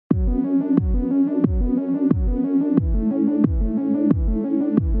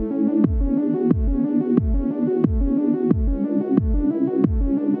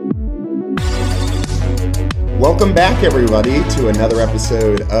Welcome back, everybody, to another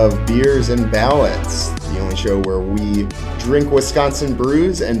episode of Beers and Ballots, the only show where we drink Wisconsin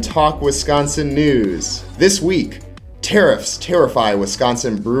brews and talk Wisconsin news. This week, tariffs terrify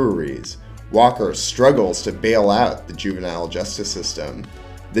Wisconsin breweries. Walker struggles to bail out the juvenile justice system.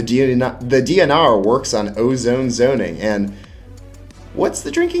 The DNR works on ozone zoning. And what's the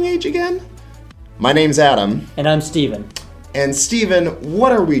drinking age again? My name's Adam. And I'm Steven. And Steven,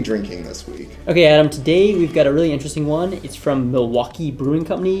 what are we drinking this week? Okay, Adam, today we've got a really interesting one. It's from Milwaukee Brewing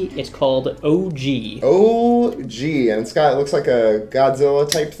Company. It's called OG. OG, and it looks like a Godzilla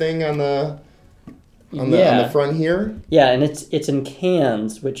type thing on the front here. Yeah, and it's in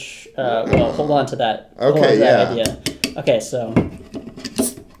cans, which well, hold on to that. Okay, yeah. Idea. Okay, so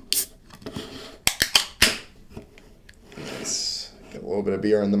nice. Get a little bit of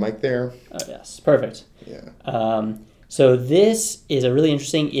beer on the mic there. Oh yes, perfect. Yeah. So this is a really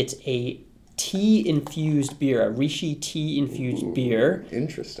interesting. It's a tea-infused beer, a Rishi tea-infused beer.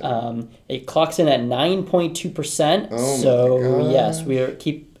 Interesting. It clocks in at 9.2%. Oh so my gosh. yes, we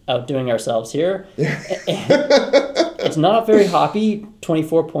keep outdoing ourselves here. Yeah. It's not very hoppy,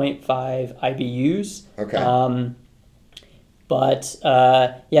 24.5 IBUs. Okay. But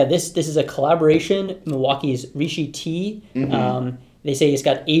this is a collaboration. Milwaukee's Rishi Tea. Mm-hmm. They say it's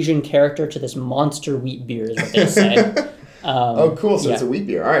got Asian character to this monster wheat beer, is what they say. Oh, cool. So yeah. it's a wheat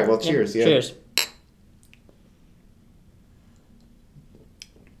beer. All right. Well, cheers. Yeah. Cheers.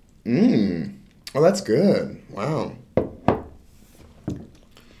 Oh, that's good. Wow.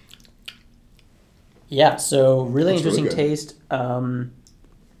 Yeah, so really That's interesting really taste.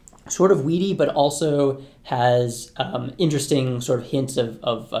 Sort of weedy, but also has interesting sort of hints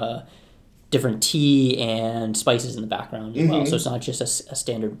of different tea and spices in the background as well. So it's not just a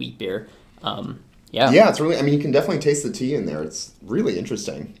standard wheat beer. Yeah, it's really, you can definitely taste the tea in there. It's really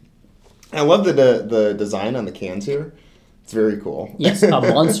interesting. I love the design on the cans here. It's very cool. Yes, a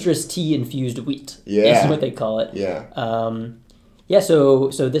monstrous tea-infused wheat. Yeah. Is what they call it. Yeah. So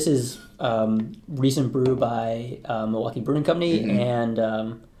this is recent brew by Milwaukee Brewing Company, and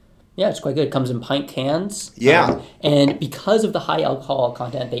it's quite good. It comes in pint cans. Yeah. And because of the high alcohol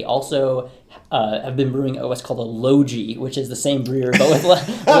content, they also have been brewing what's called a Logi, which is the same brewer but with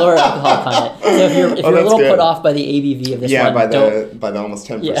lower alcohol content. So if you're a little good. put off by the ABV of this one, by the almost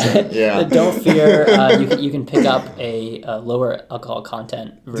 10%. Yeah. Don't fear. You can pick up a lower alcohol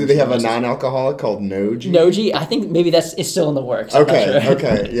content version. Do they have a non-alcoholic called Noji? Noji? I think maybe it's still in the works. I'm not sure.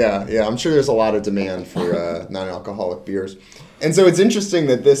 Okay, yeah. I'm sure there's a lot of demand for non-alcoholic beers. And so it's interesting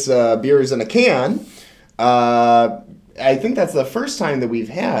that this beer is in a can. I think that's the first time that we've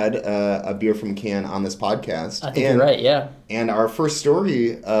had a beer from a can on this podcast. I think you're right, yeah. And our first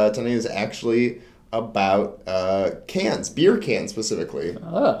story tonight is actually about cans, beer cans specifically.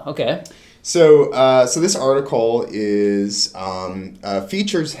 Oh, okay. So this article is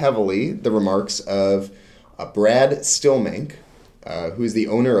features heavily the remarks of Brad Stillmink, who is the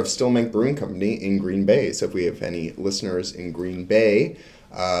owner of Stillmink Brewing Company in Green Bay. So if we have any listeners in Green Bay,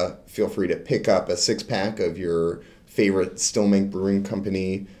 feel free to pick up a 6-pack of your favorite Stillmink Brewing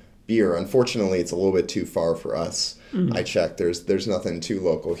Company beer. Unfortunately, it's a little bit too far for us. Mm-hmm. I checked. There's nothing too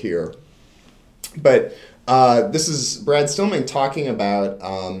local here. But this is Brad Stillmink talking about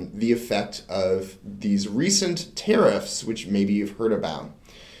the effect of these recent tariffs, which maybe you've heard about.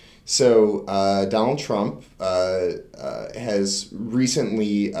 So Donald Trump has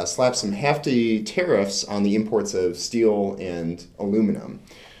recently slapped some hefty tariffs on the imports of steel and aluminum,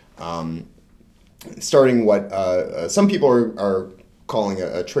 starting what some people are calling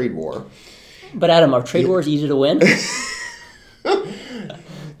a trade war. But Adam, are trade wars easy to win?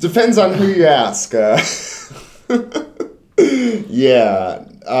 Depends on who you ask. Yeah.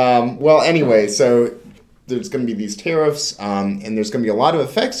 Well, anyway, so there's going to be these tariffs, and there's going to be a lot of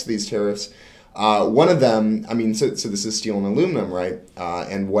effects to these tariffs. One of them, so this is steel and aluminum, right?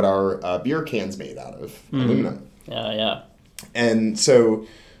 And what are beer cans made out of? Aluminum. Yeah. And so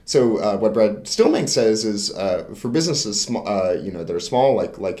what Brad Stillmink says is for businesses, that are small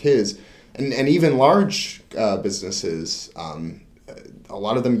like his, and even large businesses, a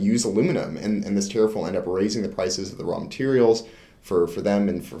lot of them use aluminum, and this tariff will end up raising the prices of the raw materials for them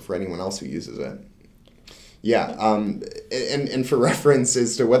and for anyone else who uses it. Yeah, and for reference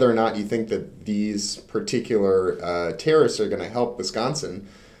as to whether or not you think that these particular tariffs are going to help Wisconsin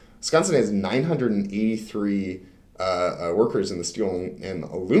has 983 workers in the steel and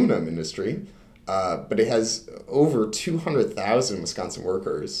aluminum industry, but it has over 200,000 Wisconsin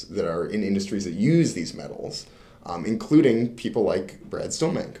workers that are in industries that use these metals, including people like Brad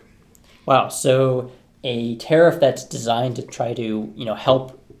Stillmink. Wow, so a tariff that's designed to try to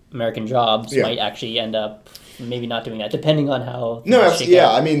help American jobs might actually end up maybe not doing that, depending on how. No, things shake yeah.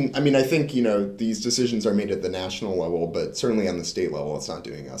 out. I mean, I think these decisions are made at the national level, but certainly on the state level, it's not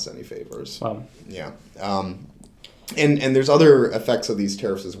doing us any favors. Wow. Yeah. And there's other effects of these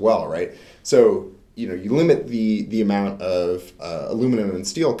tariffs as well, right? So you limit the amount of aluminum and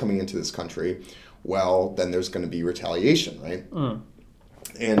steel coming into this country. Well, then there's going to be retaliation, right?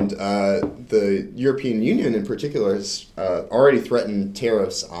 And the European Union in particular has already threatened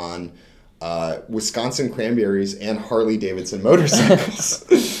tariffs on Wisconsin cranberries and Harley-Davidson motorcycles,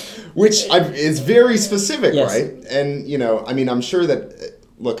 which is very specific, Yes. right? And, I mean, I'm sure that,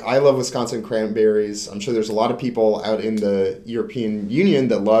 look, I love Wisconsin cranberries. I'm sure there's a lot of people out in the European Union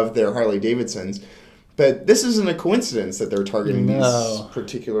that love their Harley-Davidsons. But this isn't a coincidence that they're targeting these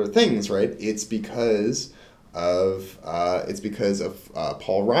particular things, right? It's because of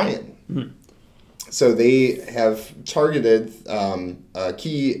Paul Ryan. So they have targeted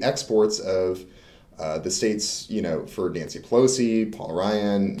key exports of the states, for Nancy Pelosi, Paul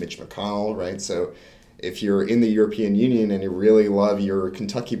Ryan, Mitch McConnell, right? So if you're in the European Union and you really love your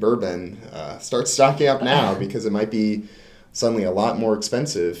Kentucky bourbon, start stocking up now because it might be suddenly a lot more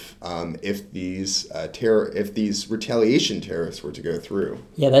expensive if these retaliation tariffs were to go through.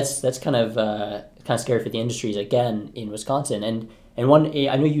 Yeah, that's kind of scary for the industries again in Wisconsin. And one,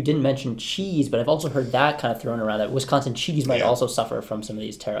 I know you didn't mention cheese, but I've also heard that kind of thrown around that Wisconsin cheese might also suffer from some of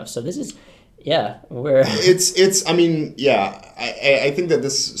these tariffs. So this is, where I mean, I think that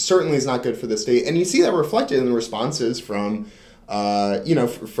this certainly is not good for the state, and you see that reflected in the responses from Ron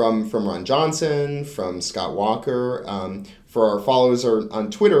Johnson, from Scott Walker. For our followers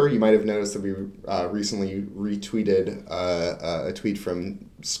on Twitter, you might have noticed that we recently retweeted a tweet from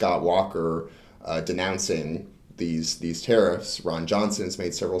Scott Walker denouncing these tariffs. Ron Johnson has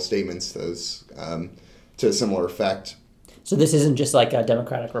made several statements to a similar effect. So this isn't just like a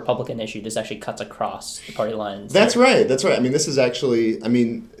Democratic-Republican issue. This actually cuts across the party lines. That's right. I mean, this is actually,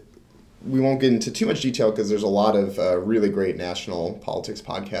 we won't get into too much detail because there's a lot of really great national politics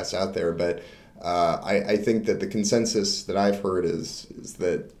podcasts out there, but I think that the consensus that I've heard is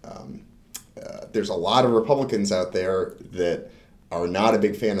that there's a lot of Republicans out there that are not a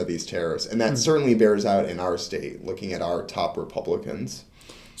big fan of these tariffs, and that certainly bears out in our state, looking at our top Republicans.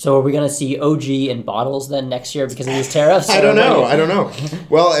 So are we going to see OG in bottles then next year because of these tariffs? I don't know.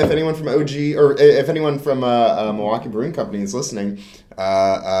 Well, if anyone from OG or if anyone from Milwaukee Brewing Company is listening,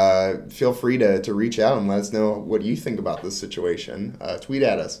 feel free to reach out and let us know what you think about this situation. Tweet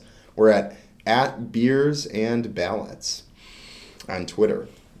at us. We're at Beers and Ballots on Twitter.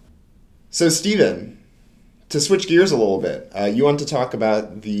 So, Stephen, to switch gears a little bit, you want to talk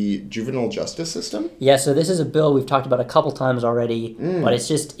about the juvenile justice system? Yeah, so this is a bill we've talked about a couple times already, but it's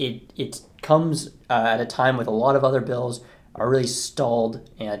just, it comes at a time with a lot of other bills are really stalled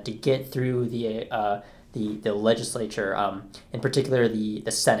to get through the legislature, in particular the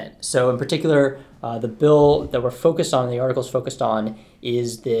Senate. So in particular, the bill that we're focused on, the article's focused on,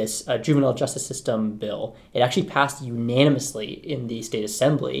 is this juvenile justice system bill. It actually passed unanimously in the state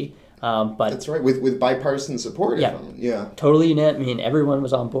assembly. But that's right, with bipartisan support. Totally unanimous. I mean, everyone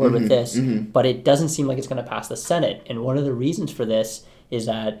was on board with this, but it doesn't seem like it's going to pass the Senate. And one of the reasons for this is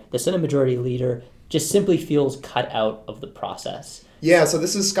that the Senate Majority Leader just simply feels cut out of the process. Yeah, so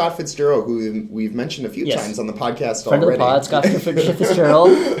this is Scott Fitzgerald, who we've mentioned a few times on the podcast Friend already. Friend of the pod, Scott Fitzgerald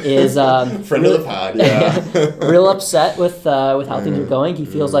is friend of the pod. Yeah, real upset with how things are going. He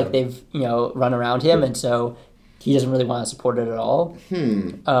feels like they've run around him, and so he doesn't really want to support it at all.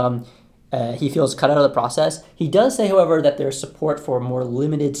 He feels cut out of the process. He does say, however, that there's support for a more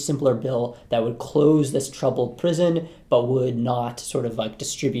limited, simpler bill that would close this troubled prison, but would not sort of like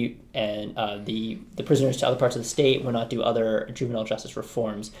distribute and the prisoners to other parts of the state, would not do other juvenile justice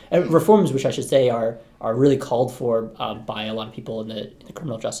reforms. And reforms, which I should say are really called for by a lot of people in the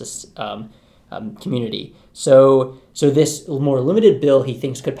criminal justice community. So this more limited bill he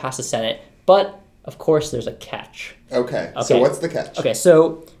thinks could pass the Senate, but of course there's a catch. Okay. So what's the catch? Okay,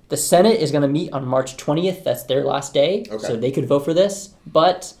 so the Senate is going to meet on March 20th. That's their last day. Okay. So they could vote for this.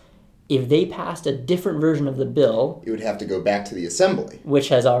 But if they passed a different version of the bill... it would have to go back to the Assembly. Which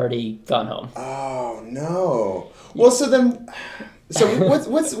has already gone home. Oh, no. Well, so then... So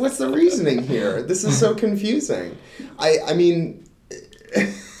what's the reasoning here? This is so confusing. I mean...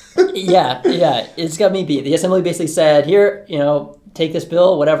 yeah. It's got me beat. The Assembly basically said, here, take this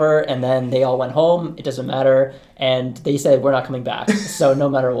bill, whatever, and then they all went home. It doesn't matter. And they said, we're not coming back, so no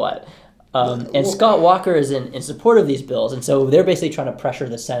matter what. And Scott Walker is in support of these bills, and so they're basically trying to pressure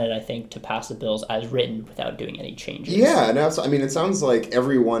the Senate, I think, to pass the bills as written without doing any changes. Yeah, and also, I mean, it sounds like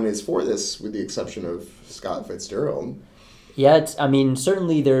everyone is for this, with the exception of Scott Fitzgerald. Yeah, I mean,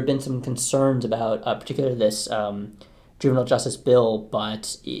 certainly there have been some concerns about, particularly this juvenile justice bill,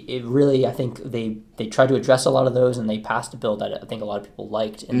 but it really, I think they tried to address a lot of those, and they passed a bill that I think a lot of people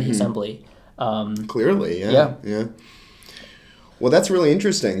liked in the assembly. Clearly, yeah. Well, that's really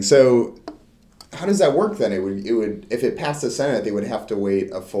interesting. So, how does that work then? It would if it passed the Senate, they would have to wait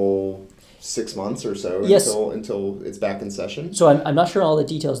a full 6 months or so until it's back in session. So I'm not sure all the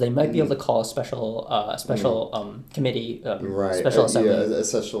details. They might be able to call a special committee, special assembly, a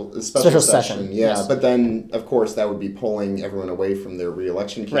special session. Yeah, yes. But then of course that would be pulling everyone away from their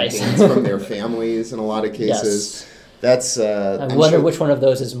re-election campaigns, from their families in a lot of cases. Yes. That's. I wonder which one of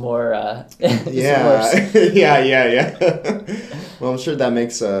those is more. Yeah. Well, I'm sure that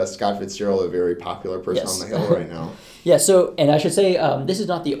makes Scott Fitzgerald a very popular person on the Hill right now. Yeah, so, and I should say, this is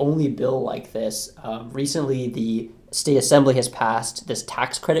not the only bill like this. Recently, the State Assembly has passed this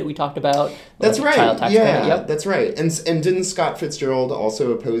tax credit we talked about. That's right. Child tax credit. Yep. That's right. And didn't Scott Fitzgerald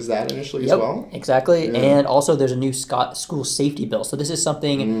also oppose that initially as well? Exactly. Yeah. And also there's a new school safety bill. So this is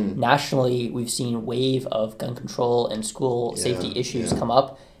something nationally we've seen a wave of gun control and school safety issues come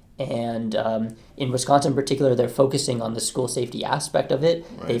up. And in Wisconsin in particular, they're focusing on the school safety aspect of it.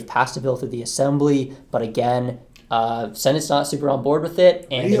 Right. They've passed a bill through the Assembly, but again, Senate's not super on board with it,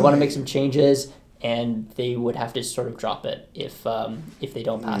 and they want to make some changes, and they would have to sort of drop it if they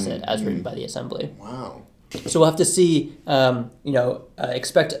don't pass it as written by the Assembly. Wow. So we'll have to see.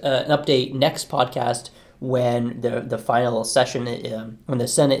 Expect an update next podcast when the final session, when the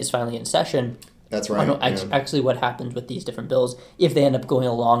Senate is finally in session. That's right. Actually, what happens with these different bills if they end up going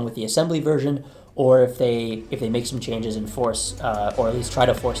along with the Assembly version, or if they make some changes and force, or at least try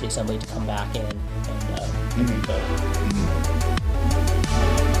to force the Assembly to come back in and vote.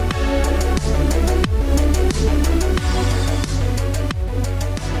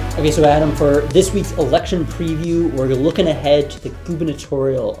 Okay, so Adam, for this week's election preview, we're looking ahead to the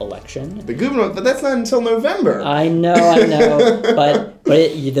gubernatorial election. But that's not until November. I know, but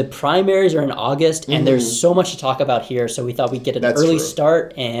the primaries are in August, and there's so much to talk about here. So we thought we'd get an early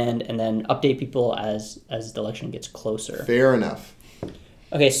start and then update people as the election gets closer. Fair enough.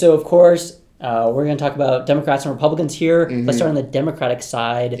 Okay, so of course we're going to talk about Democrats and Republicans here. Let's start on the Democratic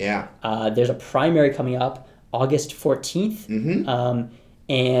side. Yeah. There's a primary coming up August 14th.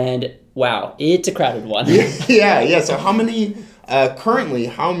 And wow, it's a crowded one. Yeah. So how many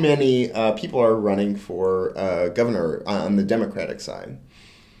people are running for governor on the Democratic side?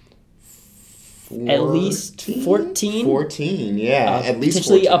 At least 14? 14, yeah. At least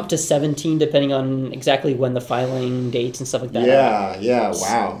potentially 14. up to 17, depending on exactly when the filing dates and stuff like that. Yeah.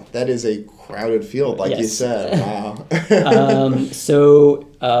 Wow. That is a crowded field, like you said. Wow.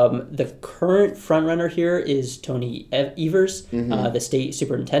 The current frontrunner here is Tony Evers, the state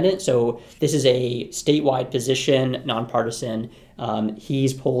superintendent. So this is a statewide position, nonpartisan.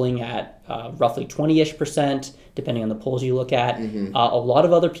 He's polling at roughly 20-ish%, depending on the polls you look at. A lot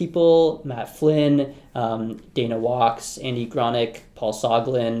of other people, Matt Flynn, Dana Wachs, Andy Gronick, Paul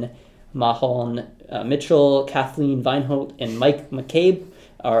Soglin, Mahon Mitchell, Kathleen Weinholt, and Mike McCabe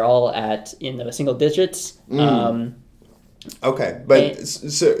are all in the single digits. Okay, but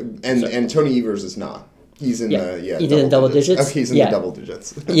and Tony Evers is not. He's in he's in double digits. Oh, he's in the double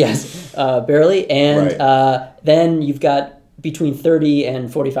digits. Yes, barely. And then you've got between 30 and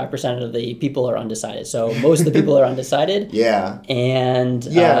 45% of the people are undecided. So most of the people are undecided. And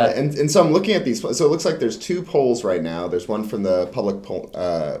so I'm looking at these. So it looks like there's two polls right now. There's one from the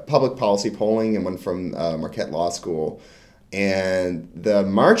public policy polling and one from Marquette Law School. And the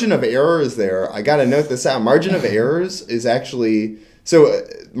margin of error is there. I got to note this out. Margin of errors is actually... So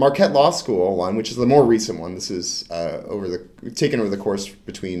Marquette Law School one, which is the more recent one. This is taken over the course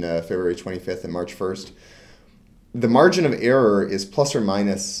between February 25th and March 1st. The margin of error is plus or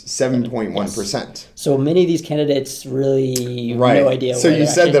minus 7.1%. So many of these candidates really no idea. So you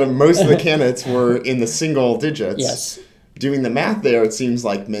said that most of the candidates were in the single digits. Yes. Doing the math there, it seems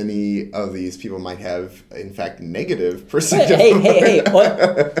like many of these people might have, in fact, negative percentage. Hey,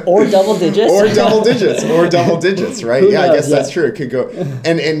 or double digits. Or double digits, right? I guess that's true. It could go,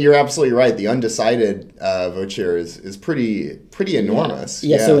 and you're absolutely right. The undecided vote share is pretty enormous.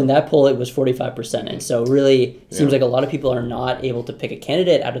 Yeah. So in that poll, it was 45%, and so really it seems like a lot of people are not able to pick a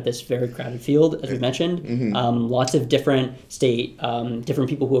candidate out of this very crowded field, as we mentioned. Lots of different different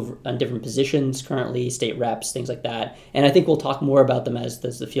people who have on different positions currently, state reps, things like that, and I think we'll talk more about them as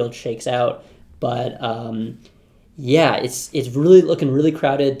the field shakes out. But it's really looking really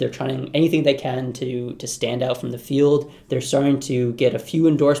crowded. They're trying anything they can to stand out from the field. They're starting to get a few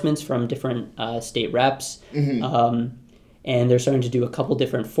endorsements from different state reps, and they're starting to do a couple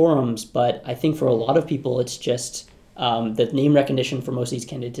different forums. But I think for a lot of people, it's just the name recognition for most of these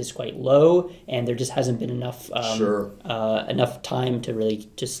candidates is quite low, and there just hasn't been enough enough time to really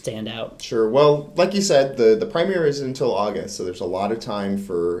just stand out. Sure. Well, like you said, the primary is until August, so there's a lot of time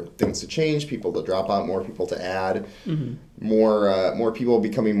for things to change, people to drop out, more people to add, more people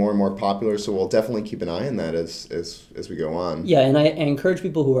becoming more and more popular. So we'll definitely keep an eye on that as we go on. Yeah, and I encourage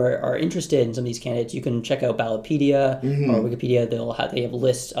people who are interested in some of these candidates. You can check out Ballotpedia or Wikipedia. They have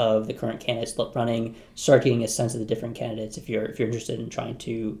lists of the current candidates running. Start getting a sense of the different candidates if you're interested in trying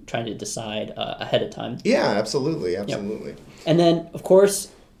to decide ahead of time. Yeah, absolutely. Yep. And then, of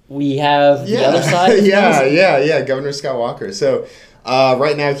course, we have the other side. Governor Scott Walker. So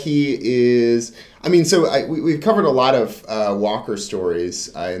right now he is. I mean, we've covered a lot of Walker stories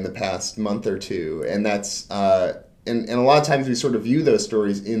in the past month or two, and that's and a lot of times we sort of view those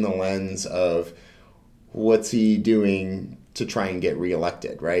stories in the lens of what's he doing to try and get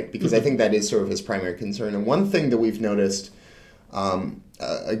reelected, right? Because I think that is sort of his primary concern. And one thing that we've noticed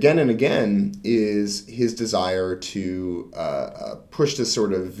again and again is his desire to push this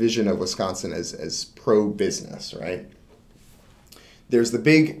sort of vision of Wisconsin as pro-business, right? There's the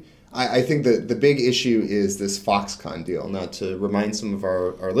big, I think the big issue is this Foxconn deal. Now, to remind some of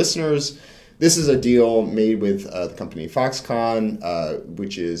our listeners, this is a deal made with the company Foxconn,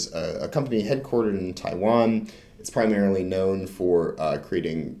 which is a company headquartered in Taiwan. It's primarily known for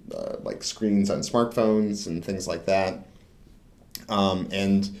creating like screens on smartphones and things like that.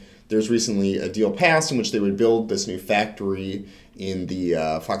 And there's recently a deal passed in which they would build this new factory in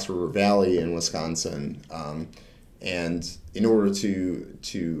the Fox River Valley in Wisconsin. And in order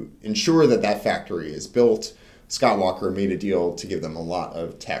to ensure that factory is built, Scott Walker made a deal to give them a lot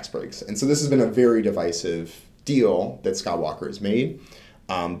of tax breaks. And so this has been a very divisive deal that Scott Walker has made.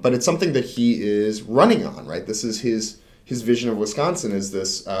 But it's something that he is running on, right? This is his vision of Wisconsin is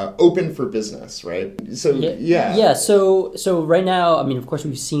this open for business, right? So So right now, I mean, of course,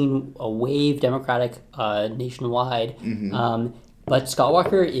 we've seen a wave Democratic nationwide, but Scott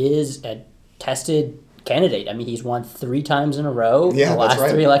Walker is a tested candidate. I mean, he's won 3 times in a row the last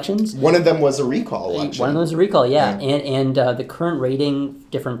 3 elections. One of them was a recall election. One of them was a recall, yeah. And the current rating,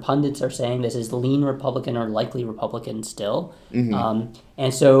 different pundits are saying this is lean Republican or likely Republican still.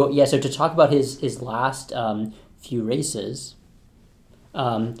 And so to talk about his last few races,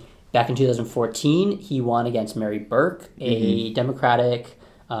 back in 2014, he won against Mary Burke, a Democratic,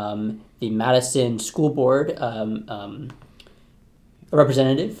 the Madison School Board a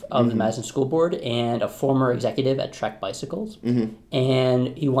representative of the Madison School Board and a former executive at Trek Bicycles.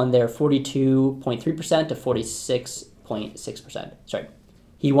 And he won there 42.3% to 46.6%. Sorry.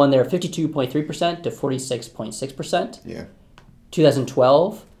 He won there 52.3% to 46.6%. Yeah.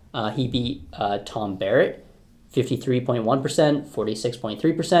 2012, he beat Tom Barrett, 53.1%,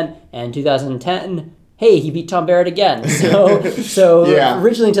 46.3%. And 2010, hey, he beat Tom Barrett again. So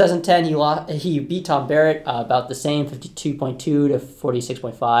originally in 2010, he beat Tom Barrett about the same, 52.2 to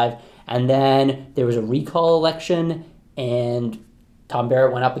 46.5. And then there was a recall election, and Tom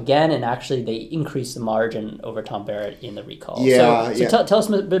Barrett went up again, and actually they increased the margin over Tom Barrett in the recall. Tell us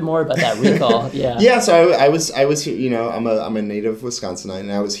a bit more about that recall. So I was here, I'm a native Wisconsinite,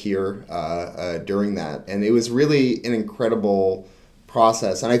 and I was here during that, and it was really an incredible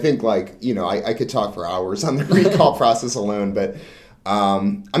process. And I think I could talk for hours on the recall process alone, but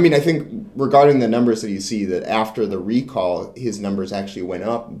I think regarding the numbers that you see, that after the recall, his numbers actually went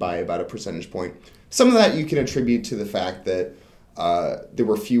up by about a percentage point. Some of that you can attribute to the fact that there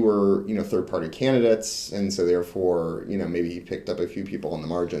were fewer, third-party candidates, and so therefore, maybe he picked up a few people on the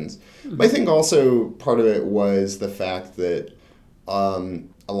margins. But I think also part of it was the fact that a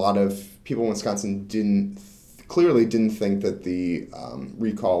lot of people in Wisconsin clearly didn't think that the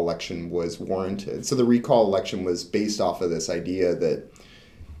recall election was warranted. So the recall election was based off of this idea that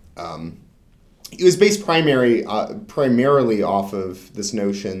it was based primarily off of this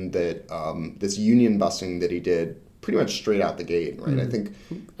notion that this union busting that he did pretty much straight out the gate, right? I think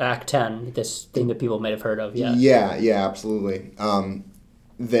Act 10, this thing that people may have heard of, Yeah, absolutely.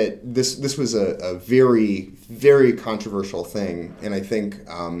 That this was a very, very controversial thing, and I think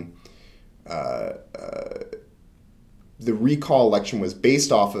the recall election was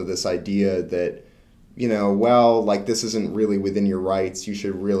based off of this idea that, this isn't really within your rights. You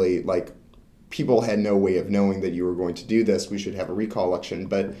should really, people had no way of knowing that you were going to do this. We should have a recall election.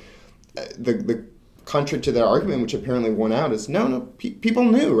 But the contrary to their argument, which apparently won out, is people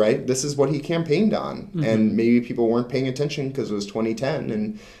knew, right? This is what he campaigned on. And maybe people weren't paying attention because it was 2010,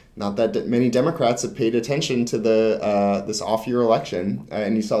 and not that many Democrats have paid attention to this off-year election,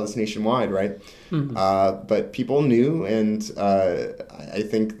 and you saw this nationwide, right? But people knew, and I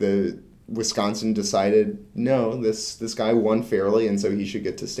think Wisconsin decided, no, this guy won fairly, and so he should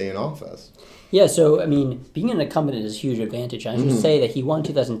get to stay in office. Yeah, so, I mean, being an incumbent is a huge advantage. I should say that he won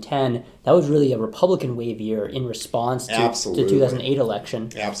 2010. That was really a Republican wave year in response to the 2008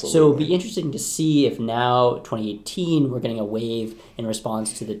 election. Absolutely. So it would be interesting to see if now, 2018, we're getting a wave in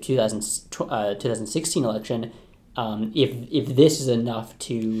response to the 2016 election. If this is enough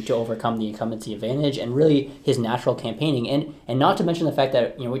to overcome the incumbency advantage and really his natural campaigning, and not to mention the fact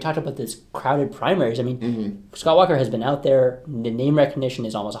that we talked about this crowded primaries. I mean, Scott Walker has been out there. The name recognition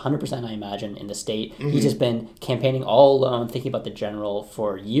is almost 100%, I imagine, in the state. He's just been campaigning all alone, thinking about the general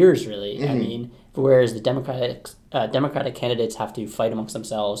for years, really. I mean, whereas the Democratic candidates have to fight amongst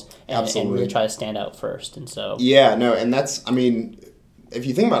themselves and really try to stand out first. And so and that's, I mean, if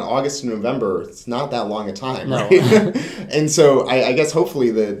you think about August and November, it's not that long a time, right? And so I guess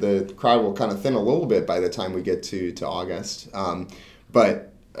hopefully the crowd will kind of thin a little bit by the time we get to August.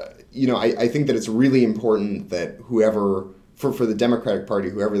 But I think that it's really important that whoever, for the Democratic Party,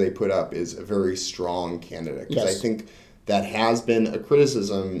 whoever they put up is a very strong candidate. Because I think that has been a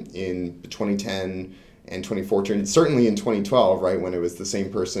criticism in 2010 and 2014, certainly in 2012, right, when it was the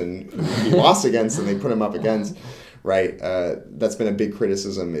same person who he lost against and they put him up against. Right, that's been a big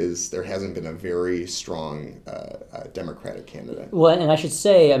criticism, is there hasn't been a very strong Democratic candidate. Well, and I should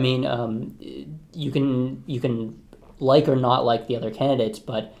say, I mean, you can like or not like the other candidates,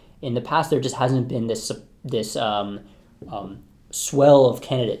 but in the past there just hasn't been this swell of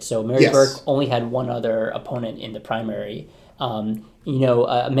candidates. So Mary Burke only had one other opponent in the primary.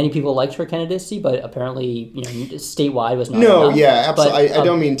 Many people liked her candidacy, but apparently, statewide was not enough. Absolutely. But, I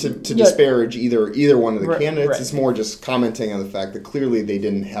don't mean to disparage either one of the candidates. Right. It's more just commenting on the fact that clearly they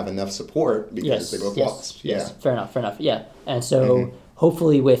didn't have enough support because they both lost. Yes, fair enough. Yeah, and so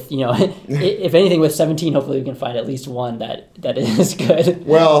hopefully with, if anything with 17, hopefully we can find at least one that is good.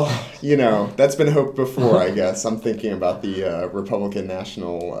 Well, that's been hoped before, I guess. I'm thinking about the Republican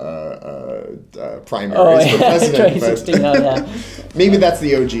National primaries for president. 2016, maybe that's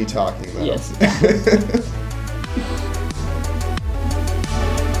the OG talking, though. Yes.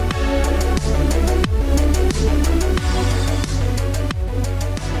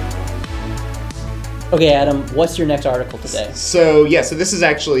 Okay, Adam, what's your next article today? So this is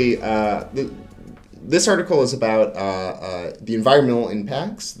actually, this article is about the environmental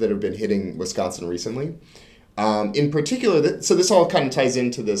impacts that have been hitting Wisconsin recently. In particular, so this all kind of ties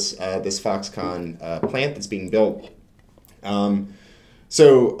into this Foxconn plant that's being built. There's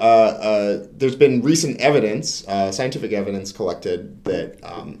been recent evidence, scientific evidence collected that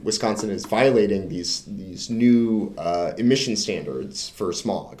Wisconsin is violating these new emission standards for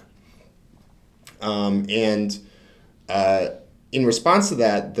smog. In response to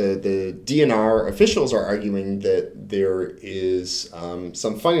that, the DNR officials are arguing that there is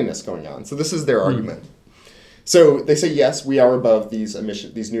some funniness going on. So this is their argument. So they say, yes, we are above these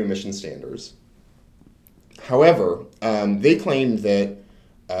new emission standards. However, they claim that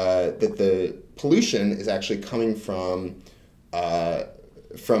the pollution is actually coming from Illinois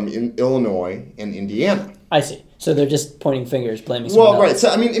and Indiana. I see. So they're just pointing fingers, blaming someone else. Well, right. So,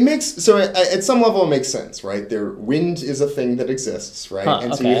 I mean, at some level it makes sense, right? Wind is a thing that exists,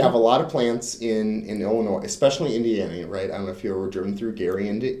 right? So you have a lot of plants in Illinois, especially Indiana, right? I don't know if you've ever driven through Gary,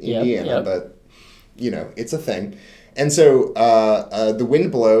 Indiana, but, it's a thing. And so the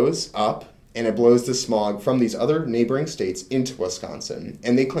wind blows up, and it blows the smog from these other neighboring states into Wisconsin.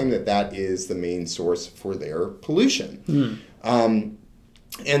 And they claim that is the main source for their pollution.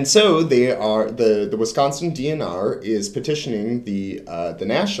 And so they are the Wisconsin DNR is petitioning the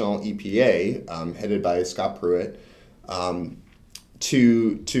national EPA, headed by Scott Pruitt,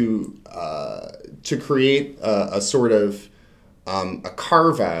 to create a sort of a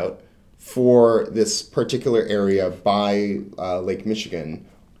carve out for this particular area by Lake Michigan,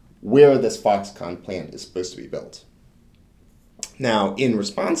 where this Foxconn plant is supposed to be built. Now, in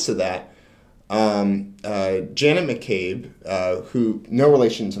response to that, Janet McCabe, who, no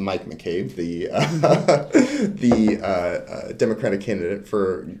relation to Mike McCabe, the Democratic candidate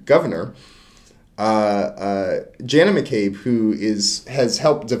for governor, Janet McCabe, who has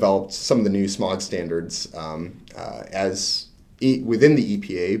helped develop some of the new smog standards within the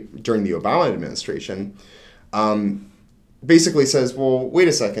EPA during the Obama administration, basically says, well, wait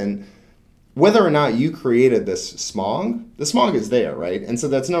a second. Whether or not you created this smog, the smog is there, right? And so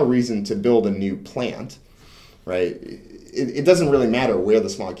that's no reason to build a new plant, right? It doesn't really matter where the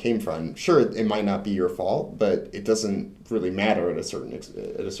smog came from. Sure, it might not be your fault, but it doesn't really matter at a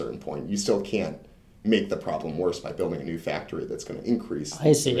certain point. You still can't make the problem worse by building a new factory that's going to increase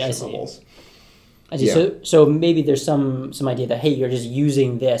emission levels. I see. Yeah. So maybe there's some idea that, hey, you're just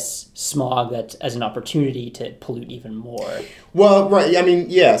using this smog that as an opportunity to pollute even more. Well, right. I mean,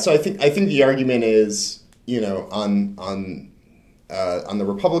 yeah. So I think the argument is, on the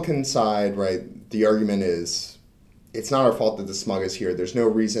Republican side, right? The argument is, it's not our fault that the smog is here. There's no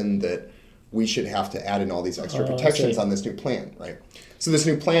reason that we should have to add in all these extra protections on this new plant, right? So this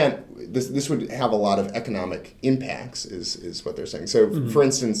new plant, this would have a lot of economic impacts, is what they're saying. So, for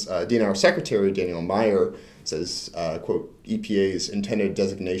instance, DNR Secretary Daniel Meyer says, quote, EPA's intended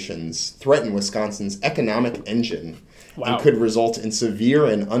designations threaten Wisconsin's economic engine and could result in severe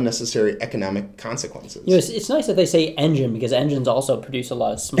and unnecessary economic consequences. It's nice that they say engine, because engines also produce a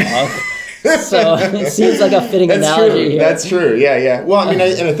lot of smog. So it seems like a fitting analogy here. That's true. Yeah. Well, I mean,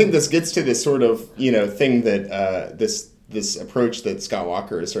 I think this gets to this sort of, thing that this approach that Scott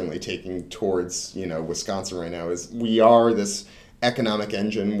Walker is certainly taking towards, Wisconsin right now is we are this economic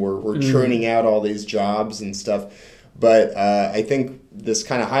engine. We're churning out all these jobs and stuff. But I think this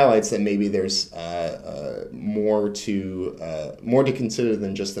kind of highlights that maybe there's more to consider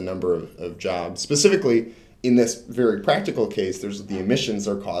than just the number of jobs. Specifically, in this very practical case, there's the emissions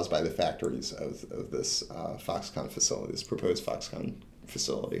are caused by the factories of this Foxconn facility, this proposed Foxconn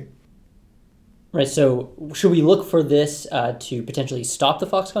facility. Right, so should we look for this to potentially stop the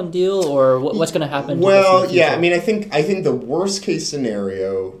Foxconn deal, or what's going to happen? Well, yeah, I mean, I think the worst case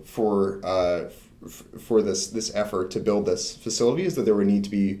scenario for this effort to build this facility is that there would need to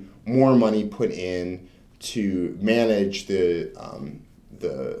be more money put in to manage the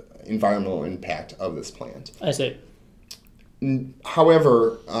environmental impact of this plant. I see.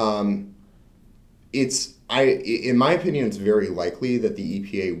 However, in my opinion, it's very likely that the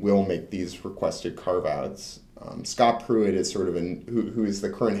EPA will make these requested carve-outs. Scott Pruitt is sort of who is the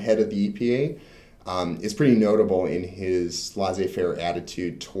current head of the EPA, is pretty notable in his laissez-faire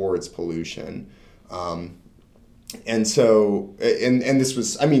attitude towards pollution. And so, and this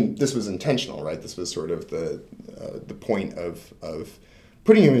was intentional, right? This was sort of the point of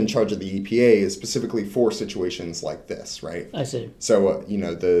putting him in charge of the EPA is specifically for situations like this, right? I see. So,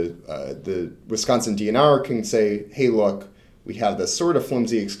 the Wisconsin DNR can say, hey, look, we have this sort of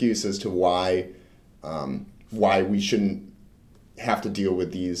flimsy excuse as to why we shouldn't have to deal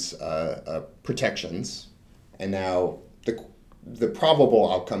with these protections. And now the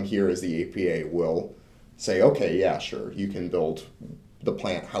probable outcome here is the EPA will say, okay, yeah, sure, you can build the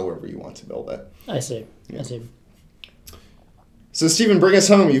plant however you want to build it. I see. Yeah. I see. So, Stephen, bring us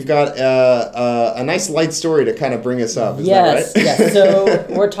home. You've got a nice light story to kind of bring us up. Is that right? Yes. So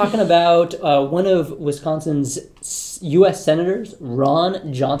we're talking about one of Wisconsin's U.S. senators,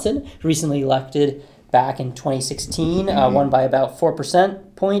 Ron Johnson, recently elected back in 2016, won by about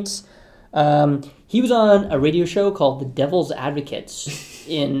 4% points. He was on a radio show called The Devil's Advocates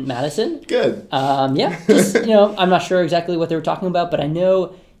in Madison. Good. I'm not sure exactly what they were talking about, but I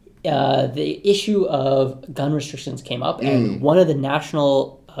know the issue of gun restrictions came up, and one of the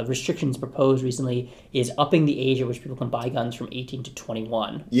national restrictions proposed recently is upping the age at which people can buy guns from 18 to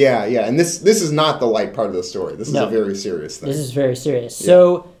 21. Yeah, and this is not the light part of the story. This is a very serious thing. This is very serious. Yeah.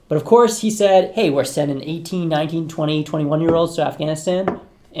 So, but of course he said, hey, we're sending 18, 19, 20, 21-year-olds to Afghanistan,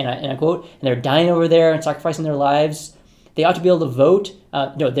 and I quote, and they're dying over there and sacrificing their lives. They ought to be able to vote.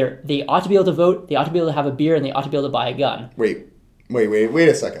 They ought to be able to vote. They ought to be able to have a beer, and they ought to be able to buy a gun. Wait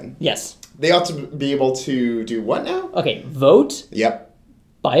a second. Yes. They ought to be able to do what now? Okay, vote. Yep.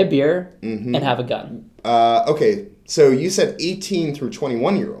 Buy a beer, and have a gun. Okay, so you said 18 through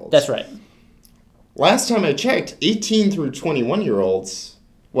 21-year-olds. That's right. Last time I checked, 18 through 21-year-olds,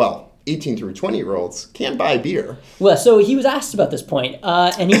 18 through 20-year-olds can't buy beer. Well, so he was asked about this point,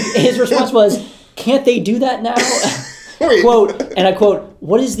 and his response was, can't they do that now? Quote, and I quote,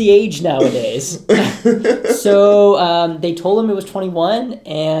 what is the age nowadays? So they told him it was 21,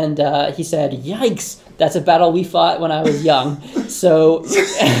 and he said, yikes, that's a battle we fought when I was young. So...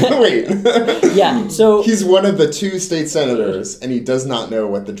 Wait. Yeah, so... He's one of the 2 state senators, and he does not know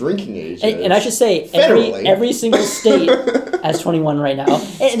what the drinking age is. And I should say, every single state has 21 right now.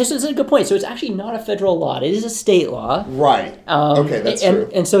 And this is a good point. So it's actually not a federal law. It is a state law. Right. Okay, that's true.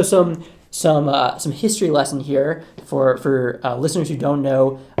 And so some history lesson here for listeners who don't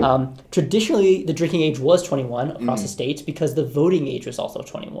know. Traditionally, the drinking age was 21 across the states because the voting age was also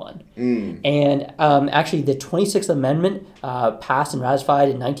 21. And actually, the 26th Amendment passed and ratified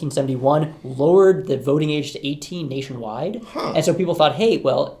in 1971 lowered the voting age to 18 nationwide. And so people thought, hey,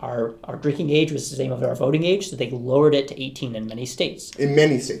 well, our drinking age was the same as our voting age, so they lowered it to 18 in many states. In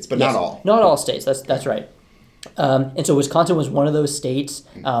many states, but not all. Not all states. That's right. And so Wisconsin was one of those states.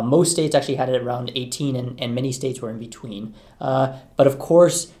 Most states actually had it around 18, and many states were in between. But of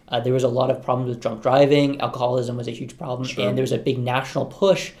course, there was a lot of problems with drunk driving. Alcoholism was a huge problem. Sure. And there was a big national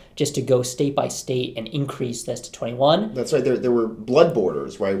push just to go state by state and increase this to 21. That's right. There were blood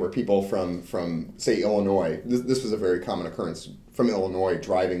borders, right, where people from say, Illinois, this was a very common occurrence, from Illinois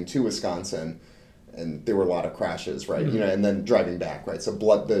driving to Wisconsin, and there were a lot of crashes, right? Mm-hmm. And then driving back, right? So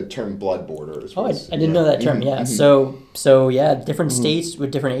the term blood borders was, I didn't know that term, yeah. Mm-hmm. So yeah, different states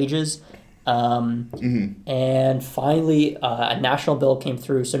with different ages. And finally, a national bill came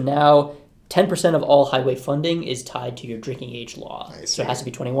through. So now 10% of all highway funding is tied to your drinking age law. So it has to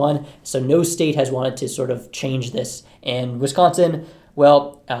be 21. So no state has wanted to sort of change this. And Wisconsin,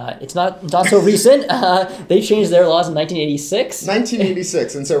 well, it's not so recent. They changed their laws in 1986.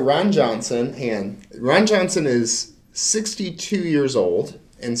 1986. And so Ron Johnson is 62 years old.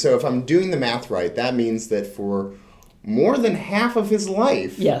 And so if I'm doing the math right, that means that for more than half of his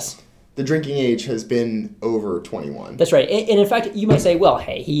life, yes, the drinking age has been over 21. That's right. And in fact, you might say, well,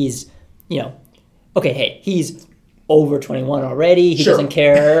 hey, he's over 21 already. He doesn't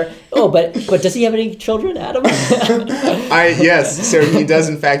care. Oh, but does he have any children, Adam? Yes. So he does,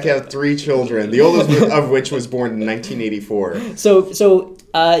 in fact, have 3 children, the oldest of which was born in 1984. So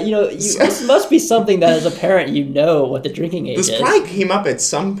this must be something that as a parent you know what the drinking age is. This probably came up at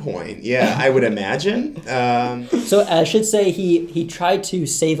some point. Yeah, I would imagine. So I should say he tried to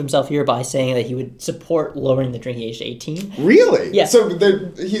save himself here by saying that he would support lowering the drinking age to 18. Really? Yeah. So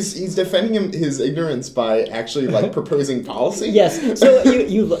he's defending his ignorance by actually proposing policy? Yes. So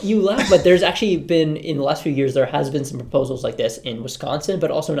you laugh, but there's actually been, in the last few years, there has been some proposals like this in Wisconsin, but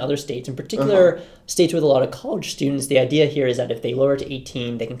also in other states, in particular states with a lot of college students. The idea here is that if they lower it to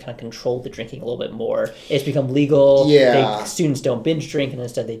 18, they can kind of control the drinking a little bit more. It's become legal. Yeah. Students don't binge drink, and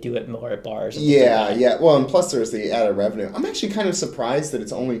instead they do it more at bars. Yeah. Well, and plus there's the added revenue. I'm actually kind of surprised that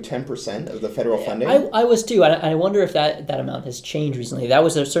it's only 10% of the federal funding. I was too. I wonder if that amount has changed recently. That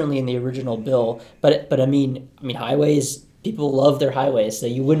was certainly in the original bill. But I mean highways. People love their highways, so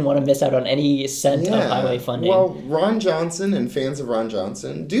you wouldn't want to miss out on any cent of highway funding. Well, Ron Johnson and fans of Ron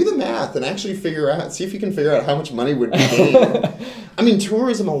Johnson, do the math and actually see if you can figure out how much money would be gained. I mean,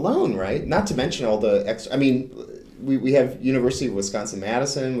 tourism alone, right? Not to mention all the extra. I mean, we have University of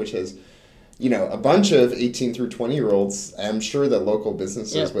Wisconsin-Madison, which has, a bunch of 18 through 20-year-olds. I'm sure that local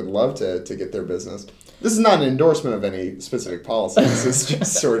businesses would love to get their business. This is not an endorsement of any specific policy. This is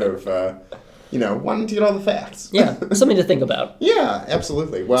just sort of... wanting to get all the facts. Yeah, something to think about. Yeah,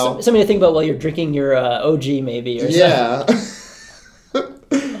 absolutely. Well, something to think about while you're drinking your OG, maybe. Or something.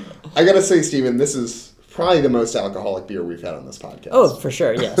 I gotta say, Stephen, this is probably the most alcoholic beer we've had on this podcast. Oh, for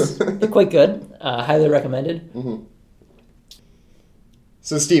sure, yes. Quite good. Highly recommended. Mm-hmm.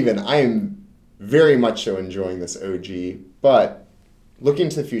 So, Stephen, I am very much so enjoying this OG, but looking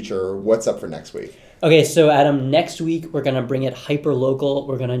to the future, what's up for next week? Okay, so Adam, next week we're going to bring it hyper local.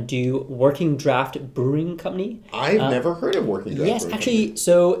 We're going to do Working Draft Brewing Company. I've never heard of Working Draft Yes, Brewing actually, Company.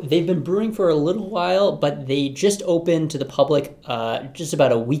 So they've been brewing for a little while, but they just opened to the public just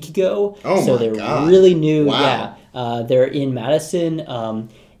about a week ago. Oh, so my they're God. really new. Wow. Yeah, they're in Madison,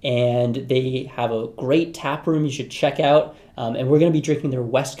 and they have a great tap room you should check out. And we're going to be drinking their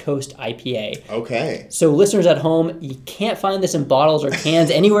West Coast IPA. Okay. So listeners at home, you can't find this in bottles or cans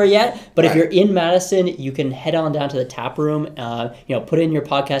anywhere yet, but if you're in Madison, you can head on down to the tap room, put in your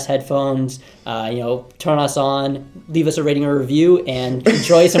podcast headphones, turn us on, leave us a rating or review, and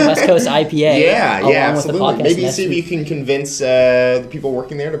enjoy some West Coast IPA. Yeah, absolutely. Maybe see if you can convince the people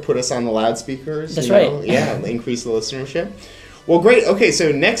working there to put us on the loudspeakers. That's right. Yeah, increase the listenership. Well, great. Okay,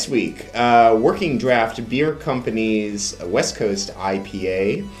 so next week, Working Draft Beer Company's West Coast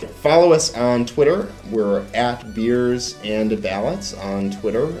IPA. Follow us on Twitter. We're at Beers and Ballots on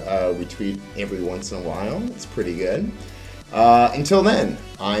Twitter. We tweet every once in a while. It's pretty good. Until then,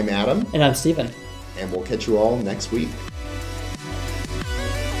 I'm Adam. And I'm Stephen. And we'll catch you all next week.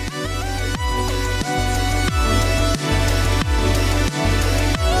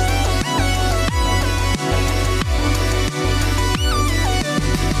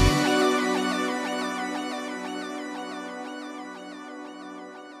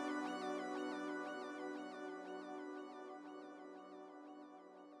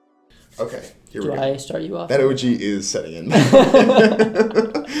 Okay, here we go. Do I start you off? That OG is setting in.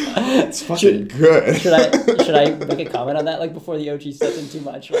 It's fucking good. Should I make a comment on that, before the OG sets in too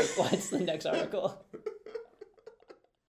much? What's the next article?